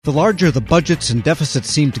The larger the budgets and deficits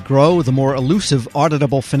seem to grow, the more elusive,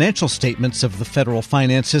 auditable financial statements of the federal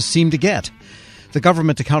finances seem to get. The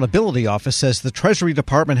Government Accountability Office says the Treasury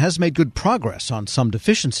Department has made good progress on some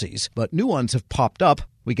deficiencies, but new ones have popped up.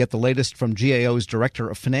 We get the latest from GAO's Director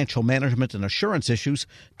of Financial Management and Assurance Issues,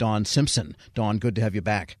 Dawn Simpson. Dawn, good to have you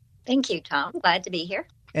back. Thank you, Tom. Glad to be here.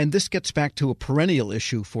 And this gets back to a perennial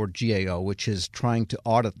issue for GAO, which is trying to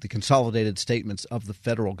audit the consolidated statements of the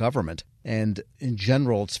federal government. And in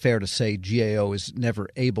general, it's fair to say GAO is never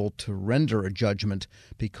able to render a judgment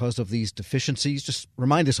because of these deficiencies. Just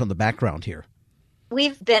remind us on the background here.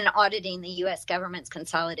 We've been auditing the U.S. government's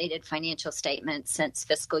consolidated financial statements since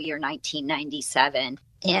fiscal year 1997,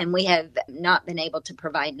 and we have not been able to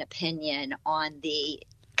provide an opinion on the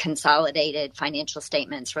consolidated financial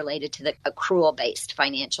statements related to the accrual-based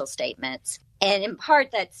financial statements. And in part,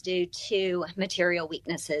 that's due to material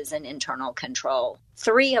weaknesses and internal control,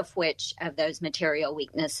 3 of which of those material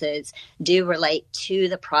weaknesses do relate to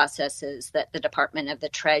the processes that the Department of the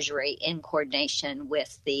Treasury, in coordination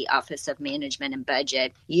with the Office of Management and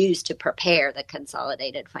Budget, use to prepare the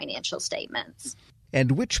consolidated financial statements.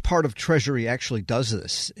 And which part of Treasury actually does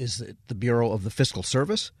this? Is it the Bureau of the Fiscal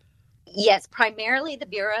Service? Yes, primarily the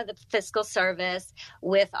Bureau of the Fiscal Service,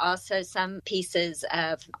 with also some pieces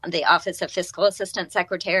of the Office of Fiscal Assistant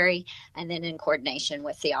Secretary, and then in coordination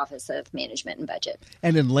with the Office of Management and Budget.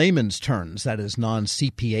 And in layman's terms, that is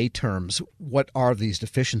non-CPA terms, what are these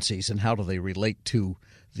deficiencies and how do they relate to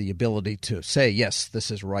the ability to say, yes,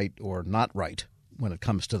 this is right or not right when it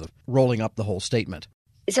comes to the rolling up the whole statement?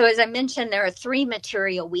 So as I mentioned, there are 3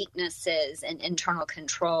 material weaknesses in internal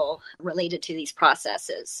control related to these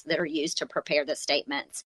processes that are used to prepare the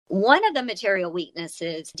statements. One of the material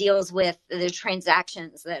weaknesses deals with the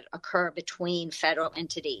transactions that occur between federal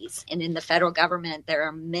entities. And in the federal government, there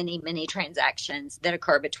are many, many transactions that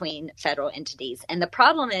occur between federal entities. And the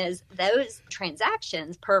problem is those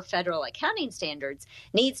transactions, per federal accounting standards,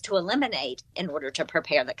 needs to eliminate in order to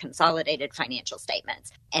prepare the consolidated financial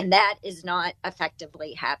statements. And that is not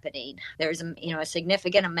effectively happening. There's a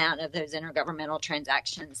significant amount of those intergovernmental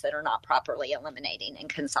transactions that are not properly eliminating in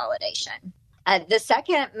consolidation. The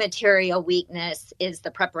second material weakness is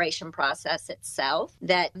the preparation process itself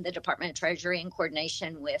that the Department of Treasury, in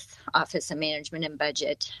coordination with Office of Management and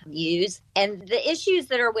Budget, use. And the issues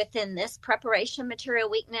that are within this preparation material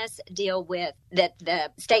weakness deal with that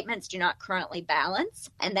the statements do not currently balance.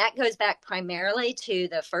 And that goes back primarily to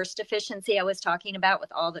the first deficiency I was talking about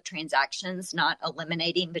with all the transactions not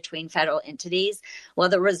eliminating between federal entities. Well,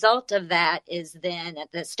 the result of that is then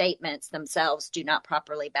the statements themselves do not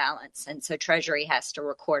properly balance. And so Treasury has to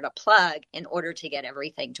record a plug in order to get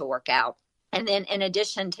everything to work out. And then in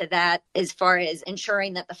addition to that, as far as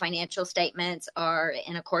ensuring that the financial statements are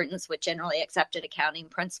in accordance with generally accepted accounting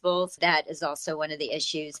principles, that is also one of the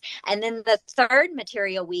issues. And then the third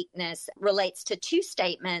material weakness relates to 2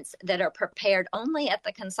 statements that are prepared only at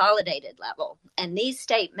the consolidated level. And these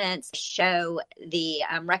statements show the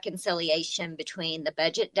reconciliation between the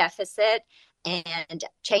budget deficit and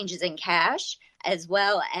changes in cash, as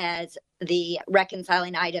well as the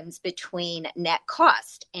reconciling items between net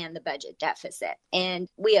cost and the budget deficit. And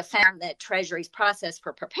we have found that Treasury's process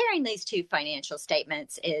for preparing these 2 financial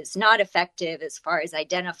statements is not effective as far as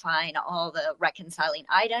identifying all the reconciling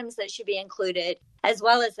items that should be included, as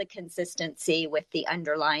well as the consistency with the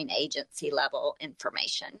underlying agency level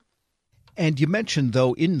information. And you mentioned,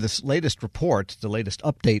 though, in this latest report, the latest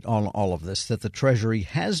update on all of this, that the Treasury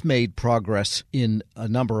has made progress in a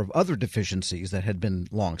number of other deficiencies that had been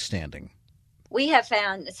longstanding. We have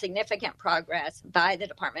found significant progress by the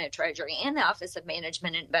Department of Treasury and the Office of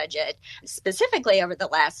Management and Budget, specifically over the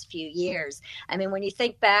last few years. I mean, when you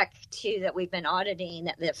think back to that we've been auditing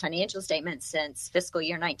the financial statements since fiscal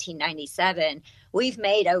year 1997, we've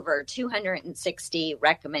made over 260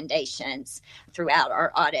 recommendations throughout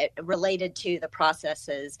our audit related to the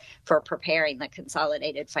processes for preparing the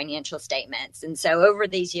consolidated financial statements. And so over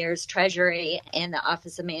these years, Treasury and the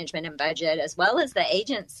Office of Management and Budget, as well as the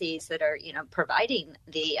agencies that are, providing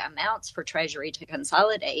the amounts for Treasury to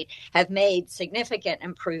consolidate, have made significant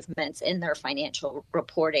improvements in their financial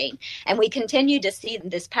reporting. And we continue to see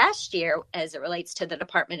this past year, as it relates to the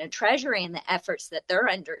Department of Treasury and the efforts that they're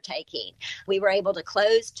undertaking. We were able to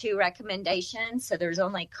close 2 recommendations. So there's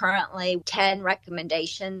only currently 10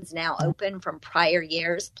 recommendations now open from prior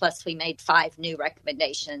years. Plus, we made 5 new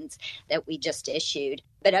recommendations that we just issued.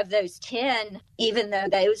 But of those 10, even though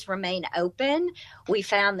those remain open, we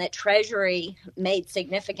found that Treasury made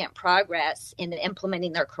significant progress in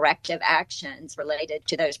implementing their corrective actions related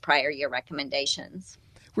to those prior year recommendations.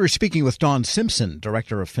 We're speaking with Dawn Simpson,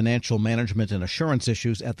 Director of Financial Management and Assurance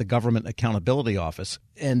Issues at the Government Accountability Office.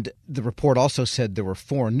 And the report also said there were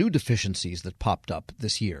 4 new deficiencies that popped up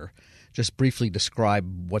this year. Just briefly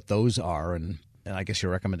describe what those are, and I guess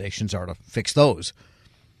your recommendations are to fix those.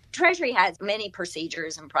 Treasury has many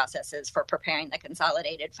procedures and processes for preparing the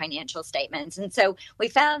consolidated financial statements. And so we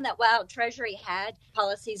found that while Treasury had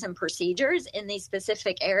policies and procedures in these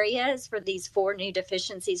specific areas for these 4 new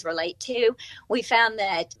deficiencies relate to, we found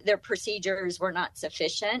that their procedures were not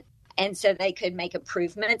sufficient. And so they could make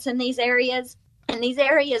improvements in these areas. And these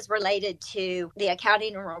areas related to the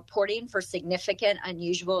accounting and reporting for significant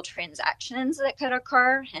unusual transactions that could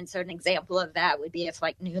occur. And so an example of that would be if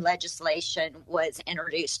new legislation was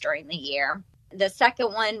introduced during the year. The second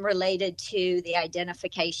one related to the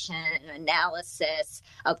identification and analysis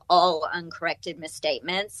of all uncorrected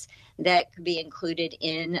misstatements that could be included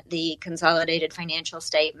in the consolidated financial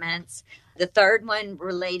statements. The third one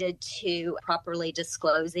related to properly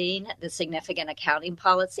disclosing the significant accounting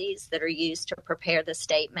policies that are used to prepare the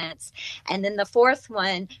statements. And then the fourth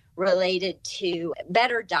one related to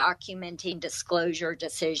better documenting disclosure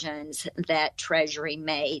decisions that Treasury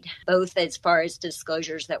made, both as far as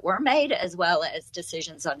disclosures that were made as well as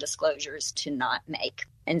decisions on disclosures to not make.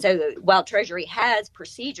 And so while Treasury has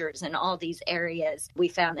procedures in all these areas, we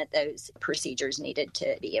found that those procedures needed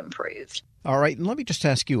to be improved. All right. And let me just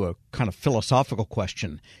ask you a kind of philosophical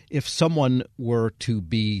question. If someone were to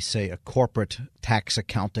be, say, a corporate tax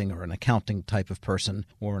accounting or an accounting type of person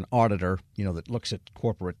or an auditor, that looks at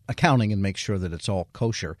corporate accounting and makes sure that it's all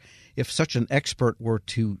kosher, if such an expert were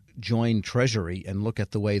to join Treasury and look at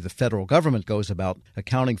the way the federal government goes about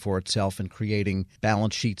accounting for itself and creating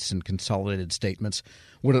balance sheets and consolidated statements,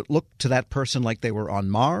 would it look to that person like they were on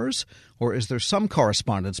Mars? Or is there some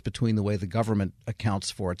correspondence between the way the government accounts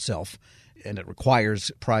for itself and it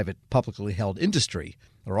requires private, publicly held industry,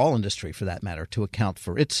 or all industry for that matter, to account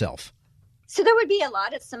for itself? So there would be a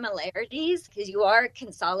lot of similarities because you are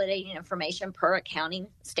consolidating information per accounting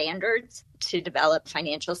standards to develop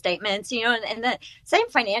financial statements, and the same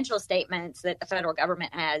financial statements that the federal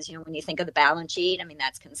government has, when you think of the balance sheet,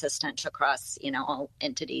 that's consistent across, all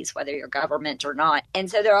entities, whether you're government or not.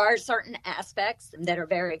 And so there are certain aspects that are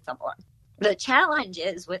very similar. The challenge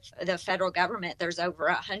is with the federal government, there's over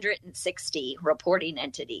 160 reporting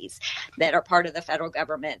entities that are part of the federal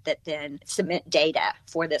government that then submit data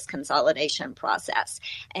for this consolidation process.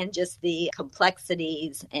 And just the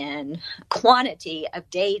complexities and quantity of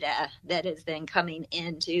data that is then coming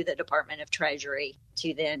into the Department of Treasury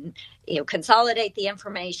to then consolidate the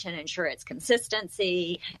information, ensure its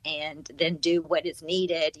consistency, and then do what is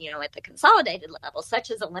needed, at the consolidated level, such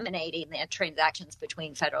as eliminating the transactions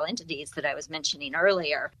between federal entities that I was mentioning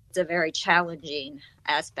earlier. It's a very challenging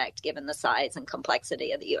aspect given the size and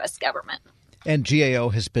complexity of the U.S. government. And GAO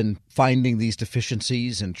has been finding these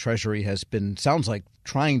deficiencies, and Treasury has been, sounds like,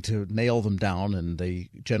 trying to nail them down, and they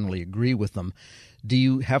generally agree with them. Do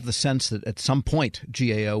you have the sense that at some point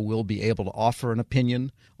GAO will be able to offer an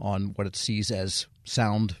opinion on what it sees as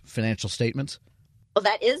sound financial statements? Well,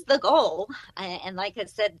 that is the goal. And like I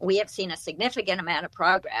said, we have seen a significant amount of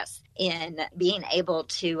progress in being able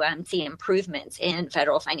to see improvements in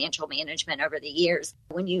federal financial management over the years.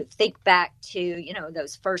 When you think back to,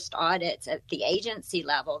 those first audits at the agency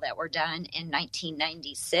level that were done in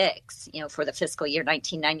 1996, for the fiscal year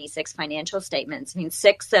 1996 financial statements,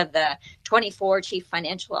 6 of the 24 Chief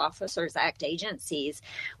Financial Officers Act agencies,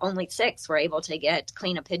 only 6 were able to get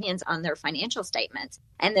clean opinions on their financial statements.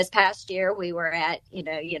 And this past year, we were at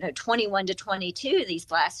 21 to 22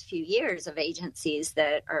 these last few years of agencies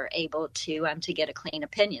that are able to get a clean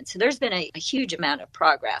opinion. So there's been a huge amount of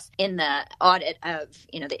progress in the audit of,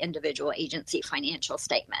 the individual agency financial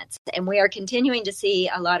statements. And we are continuing to see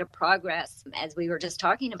a lot of progress, as we were just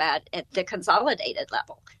talking about, at the consolidated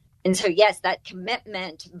level. And so, yes, that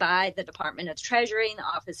commitment by the Department of Treasury, the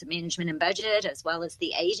Office of Management and Budget, as well as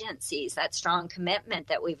the agencies, that strong commitment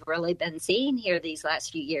that we've really been seeing here these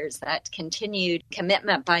last few years, that continued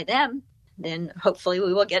commitment by them, then hopefully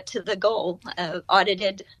we will get to the goal of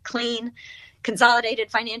audited, clean,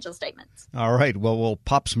 consolidated financial statements. All right. Well, we'll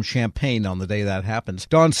pop some champagne on the day that happens.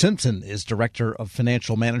 Dawn Simpson is Director of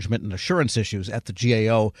Financial Management and Assurance Issues at the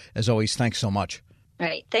GAO. As always, thanks so much. All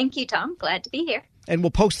right. Thank you, Tom. Glad to be here. And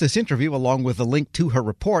we'll post this interview along with a link to her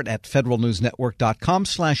report at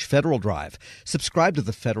federalnewsnetwork.com/Federal Drive. Subscribe to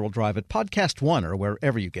the Federal Drive at Podcast One or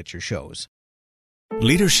wherever you get your shows.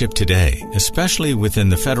 Leadership today, especially within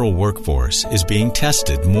the federal workforce, is being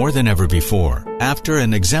tested more than ever before. After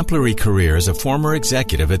an exemplary career as a former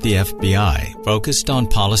executive at the FBI, focused on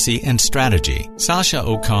policy and strategy, Sasha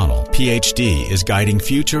O'Connell, Ph.D., is guiding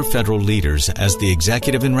future federal leaders as the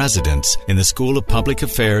executive in residence in the School of Public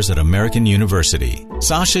Affairs at American University.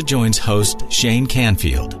 Sasha joins host Shane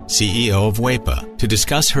Canfield, CEO of WEPA, to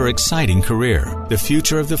discuss her exciting career, the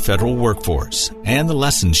future of the federal workforce, and the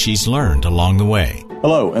lessons she's learned along the way.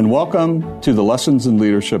 Hello, and welcome to the Lessons in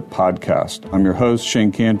Leadership podcast. I'm your host,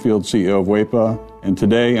 Shane Canfield, CEO of WEPA, and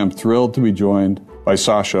today I'm thrilled to be joined by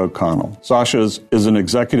Sasha O'Connell. Sasha is an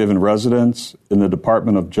executive in residence in the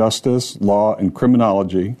Department of Justice, Law, and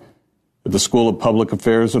Criminology at the School of Public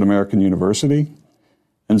Affairs at American University,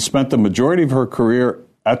 and spent the majority of her career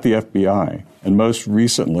at the FBI, and most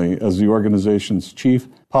recently as the organization's Chief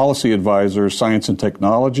Policy Advisor, Science and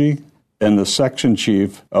Technology, and the Section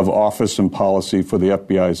Chief of Office and Policy for the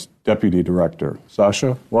FBI's Deputy Director.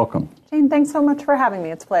 Sasha, welcome. Jane, thanks so much for having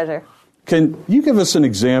me. It's a pleasure. Can you give us an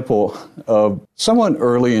example of someone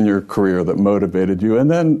early in your career that motivated you,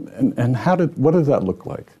 and then what did that look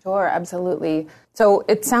like? Sure, absolutely. So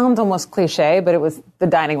it sounds almost cliche, but it was the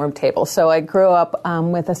dining room table. So I grew up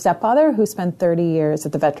with a stepfather who spent 30 years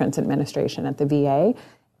at the Veterans Administration at the VA,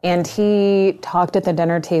 and he talked at the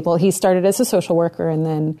dinner table. He started as a social worker and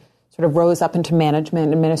then sort of rose up into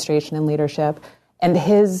management, administration, and leadership. And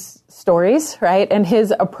his stories, right, and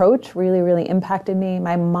his approach really, really impacted me.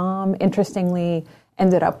 My mom, interestingly,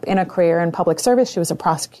 ended up in a career in public service. She was a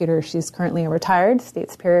prosecutor. She's currently a retired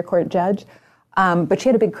state superior court judge. But she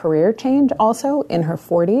had a big career change also in her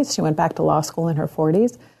 40s. She went back to law school in her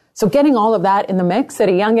 40s. So getting all of that in the mix at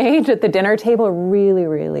a young age at the dinner table really,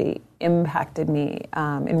 really impacted me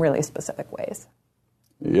in really specific ways.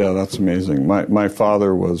 Yeah, that's amazing. My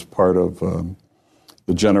father was part of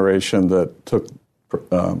the generation that took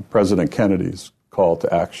President Kennedy's call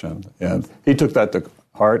to action. And he took that to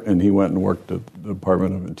heart, and he went and worked at the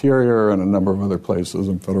Department of Interior and a number of other places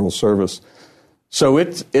in federal service. So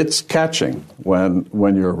it's catching when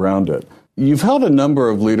you're around it. You've held a number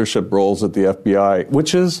of leadership roles at the FBI,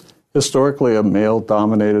 which is historically a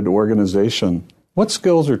male-dominated organization. What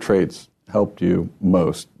skills or traits helped you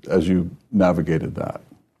most as you navigated that?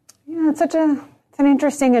 Yeah, it's an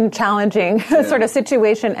interesting and challenging sort of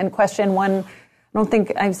situation and question. One I don't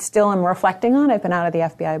think I still am reflecting on. I've been out of the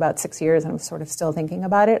FBI about 6 years, and I'm sort of still thinking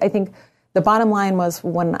about it. I think the bottom line was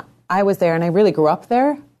when I was there, and I really grew up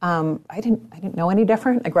there, I didn't know any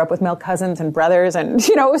different. I grew up with male cousins and brothers, and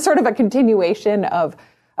it was sort of a continuation of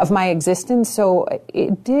my existence. So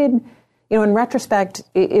it did, in retrospect,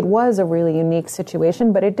 it was a really unique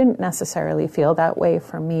situation, but it didn't necessarily feel that way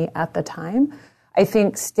for me at the time. I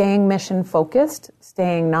think staying mission-focused,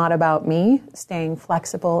 staying not about me, staying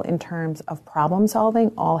flexible in terms of problem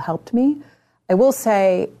solving all helped me. I will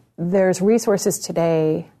say there's resources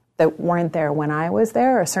today that weren't there when I was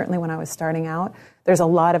there, or certainly when I was starting out. There's a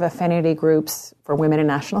lot of affinity groups for women in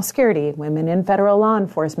national security, women in federal law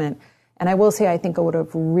enforcement. And I will say I think I would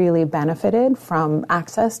have really benefited from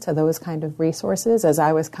access to those kind of resources as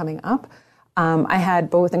I was coming up. I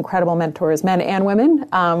had both incredible mentors, men and women,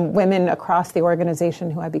 women across the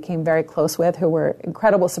organization who I became very close with, who were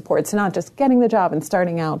incredible supports, not just getting the job and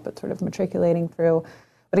starting out, but sort of matriculating through.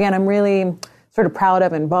 But again, I'm really sort of proud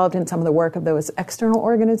of and involved in some of the work of those external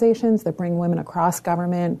organizations that bring women across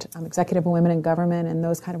government, executive women in government, and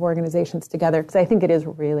those kind of organizations together, because I think it is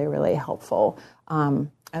really, really helpful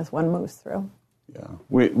as one moves through. Yeah,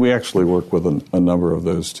 we actually work with a number of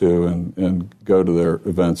those too, and go to their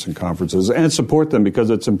events and conferences and support them because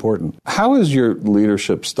it's important. How has your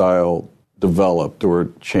leadership style developed or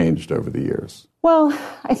changed over the years? Well,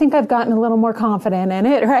 I think I've gotten a little more confident in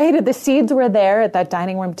it, right? The seeds were there at that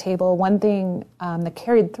dining room table. One thing that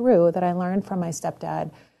carried through that I learned from my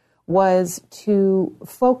stepdad was to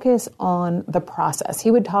focus on the process.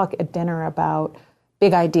 He would talk at dinner about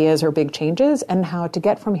big ideas or big changes and how to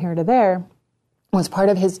get from here to there was part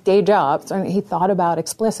of his day job, so he thought about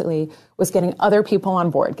explicitly, was getting other people on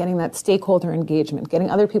board, getting that stakeholder engagement, getting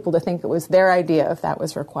other people to think it was their idea if that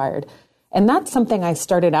was required. And that's something I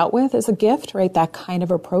started out with as a gift, right, that kind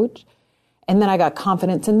of approach. And then I got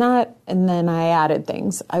confidence in that, and then I added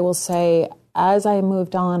things. I will say, as I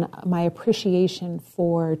moved on, my appreciation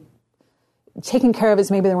for taking care of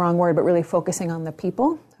is maybe the wrong word, but really focusing on the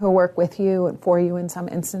people who work with you and for you in some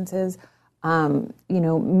instances,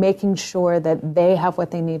 making sure that they have what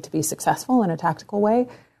they need to be successful in a tactical way.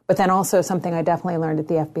 But then also something I definitely learned at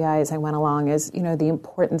the FBI as I went along is, the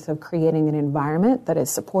importance of creating an environment that is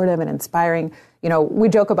supportive and inspiring. We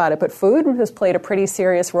joke about it, but food has played a pretty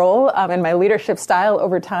serious role in my leadership style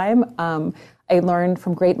over time. I learned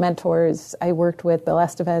from great mentors. I worked with Bill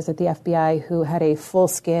Estevez at the FBI, who had a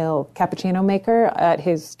full-scale cappuccino maker at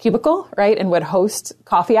his cubicle, right, and would host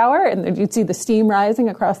coffee hour, and you'd see the steam rising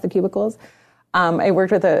across the cubicles. I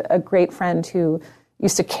worked with a great friend who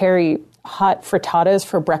used to carry hot frittatas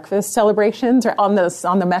for breakfast celebrations or on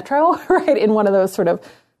the metro, right, in one of those sort of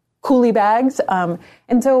coolie bags.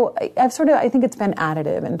 And so I think it's been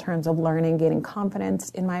additive in terms of learning, gaining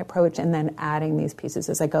confidence in my approach, and then adding these pieces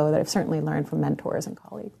as I go that I've certainly learned from mentors and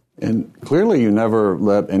colleagues. And clearly you never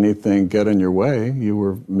let anything get in your way. You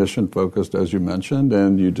were mission focused, as you mentioned,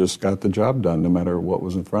 and you just got the job done no matter what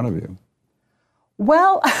was in front of you.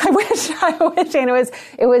 Well, I wish, Shane,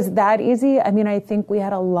 it was that easy. I mean, I think we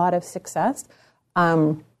had a lot of success.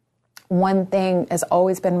 One thing has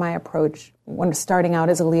always been my approach when starting out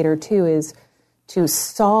as a leader, too, is to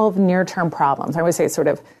solve near-term problems. I always say sort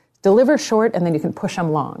of deliver short and then you can push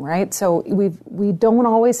them long, right? So we don't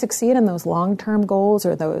always succeed in those long-term goals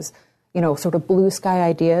or those, sort of blue sky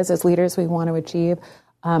ideas as leaders we want to achieve.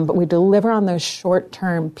 But we deliver on those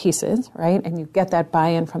short-term pieces, right? And you get that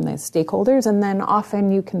buy-in from the stakeholders. And then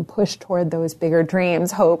often you can push toward those bigger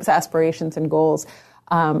dreams, hopes, aspirations, and goals.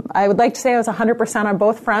 I would like to say I was 100% on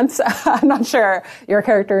both fronts. I'm not sure your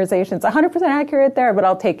characterization is 100% accurate there, but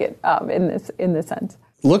I'll take it in this sense.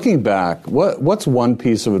 Looking back, what's one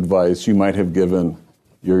piece of advice you might have given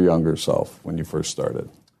your younger self when you first started?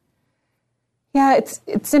 Yeah,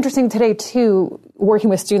 it's interesting today, too, working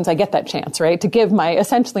with students, I get that chance, right, to give my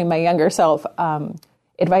younger self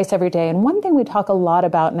advice every day. And one thing we talk a lot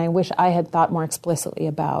about, and I wish I had thought more explicitly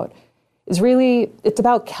about, is really, it's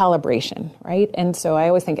about calibration, right? And so I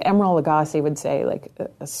always think Emeril Lagasse would say, like,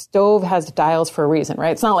 a stove has dials for a reason,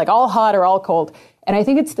 right? It's not like all hot or all cold. And I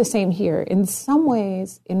think it's the same here. In some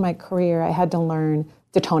ways, in my career, I had to learn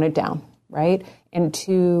to tone it down, right? And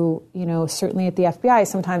to, certainly at the FBI,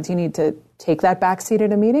 sometimes you need to take that back seat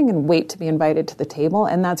at a meeting and wait to be invited to the table.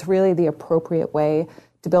 And that's really the appropriate way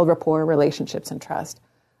to build rapport, relationships, and trust.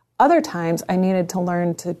 Other times, I needed to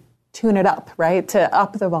learn to tune it up, right? To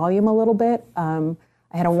up the volume a little bit. I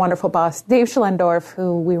had a wonderful boss, Dave Schlendorf,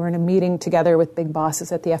 who we were in a meeting together with big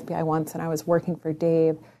bosses at the FBI once, and I was working for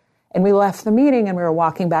Dave. And we left the meeting and we were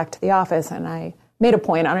walking back to the office, and I made a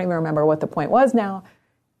point. I don't even remember what the point was now.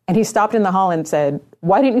 And he stopped in the hall and said,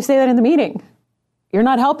 "Why didn't you say that in the meeting? You're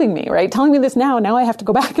not helping me, right? Telling me this now I have to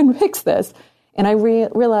go back and fix this." And I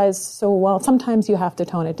realized, sometimes you have to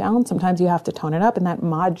tone it down, sometimes you have to tone it up, and that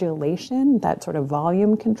modulation, that sort of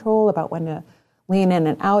volume control about when to lean in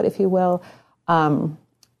and out, if you will,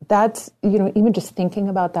 that's, even just thinking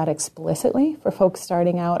about that explicitly for folks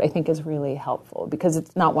starting out, I think is really helpful because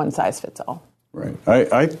it's not one size fits all. Right.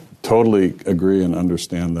 I totally agree and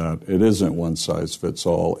understand that. It isn't one size fits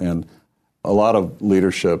all. And a lot of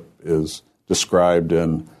leadership is described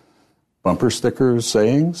in bumper stickers,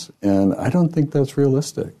 sayings, and I don't think that's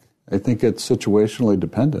realistic. I think it's situationally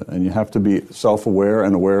dependent, and you have to be self-aware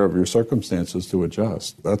and aware of your circumstances to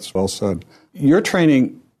adjust. That's well said. You're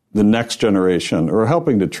training the next generation, or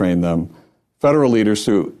helping to train them, federal leaders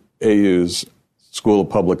through AU's School of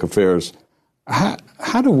Public Affairs.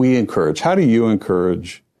 How do you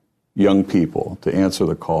encourage young people to answer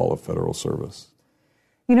the call of federal service?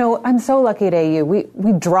 I'm so lucky at AU.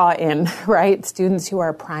 We draw in, right, students who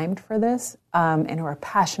are primed for this and who are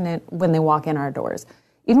passionate when they walk in our doors.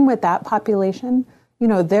 Even with that population,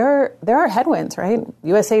 there are headwinds, right?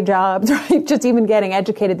 USA jobs, right? Just even getting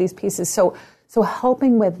educated, these pieces. So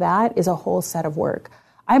helping with that is a whole set of work.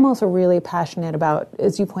 I'm also really passionate about,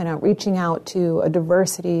 as you point out, reaching out to a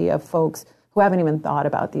diversity of folks who haven't even thought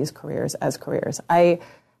about these careers as careers. I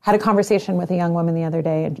had a conversation with a young woman the other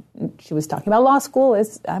day, and she was talking about law school.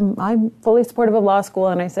 I'm fully supportive of law school,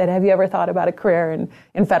 and I said, "Have you ever thought about a career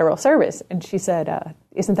in federal service?" And she said,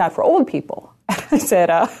 "Isn't that for old people?" I said,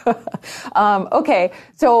 "Okay."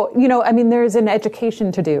 So, there's an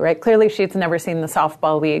education to do, right? Clearly, she's never seen the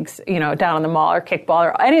softball leagues, down on the mall or kickball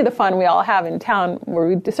or any of the fun we all have in town, where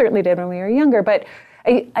we certainly did when we were younger. But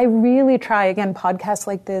I really try, again, podcasts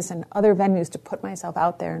like this and other venues to put myself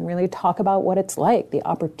out there and really talk about what it's like, the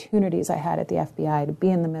opportunities I had at the FBI to be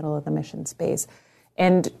in the middle of the mission space,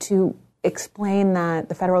 and to explain that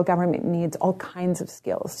the federal government needs all kinds of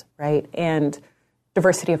skills, right, and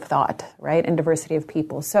diversity of thought, right, and diversity of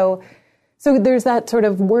people. So there's that sort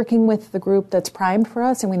of working with the group that's primed for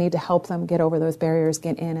us, and we need to help them get over those barriers,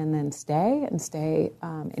 get in, and then stay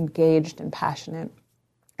engaged and passionate.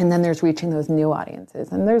 And then there's reaching those new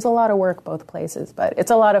audiences. And there's a lot of work both places, but it's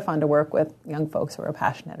a lot of fun to work with young folks who are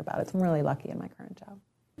passionate about it. So I'm really lucky in my current job.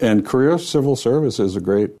 And career civil service is a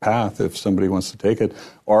great path if somebody wants to take it.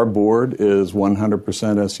 Our board is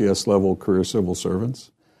 100% SES level career civil servants.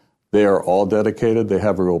 They are all dedicated. They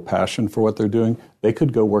have a real passion for what they're doing. They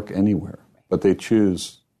could go work anywhere, but they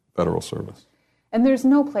choose federal service. And there's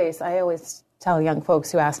no place, I always tell young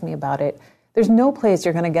folks who ask me about it, there's no place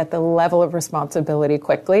you're going to get the level of responsibility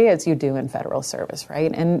quickly as you do in federal service,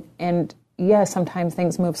 right? And yes, sometimes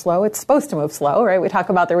things move slow. It's supposed to move slow, right? We talk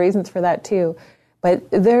about the reasons for that too. But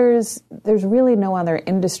there's really no other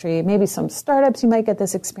industry, maybe some startups you might get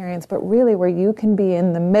this experience, but really where you can be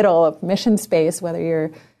in the middle of mission space, whether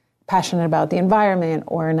you're passionate about the environment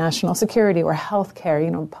or national security or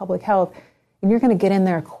healthcare, public health, and you're going to get in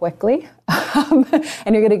there quickly and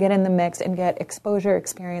you're going to get in the mix and get exposure,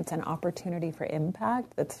 experience, and opportunity for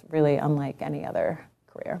impact that's really unlike any other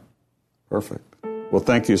career. Perfect. Well,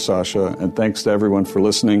 thank you, Sasha, and thanks to everyone for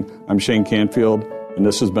listening. I'm Shane Canfield, and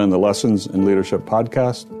this has been the Lessons in Leadership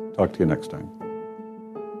podcast. Talk to you next time.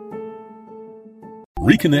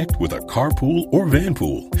 Reconnect with a carpool or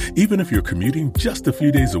vanpool. Even if you're commuting just a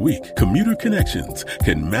few days a week, Commuter Connections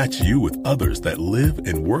can match you with others that live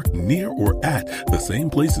and work near or at the same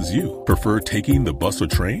place as you. Prefer taking the bus or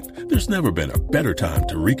train? There's never been a better time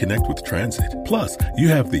to reconnect with transit. Plus, you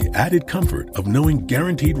have the added comfort of knowing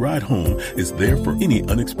Guaranteed Ride Home is there for any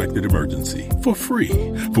unexpected emergency for free.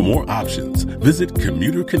 For more options, visit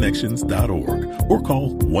commuterconnections.org or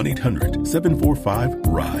call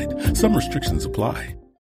 1-800-745-RIDE. Some restrictions apply.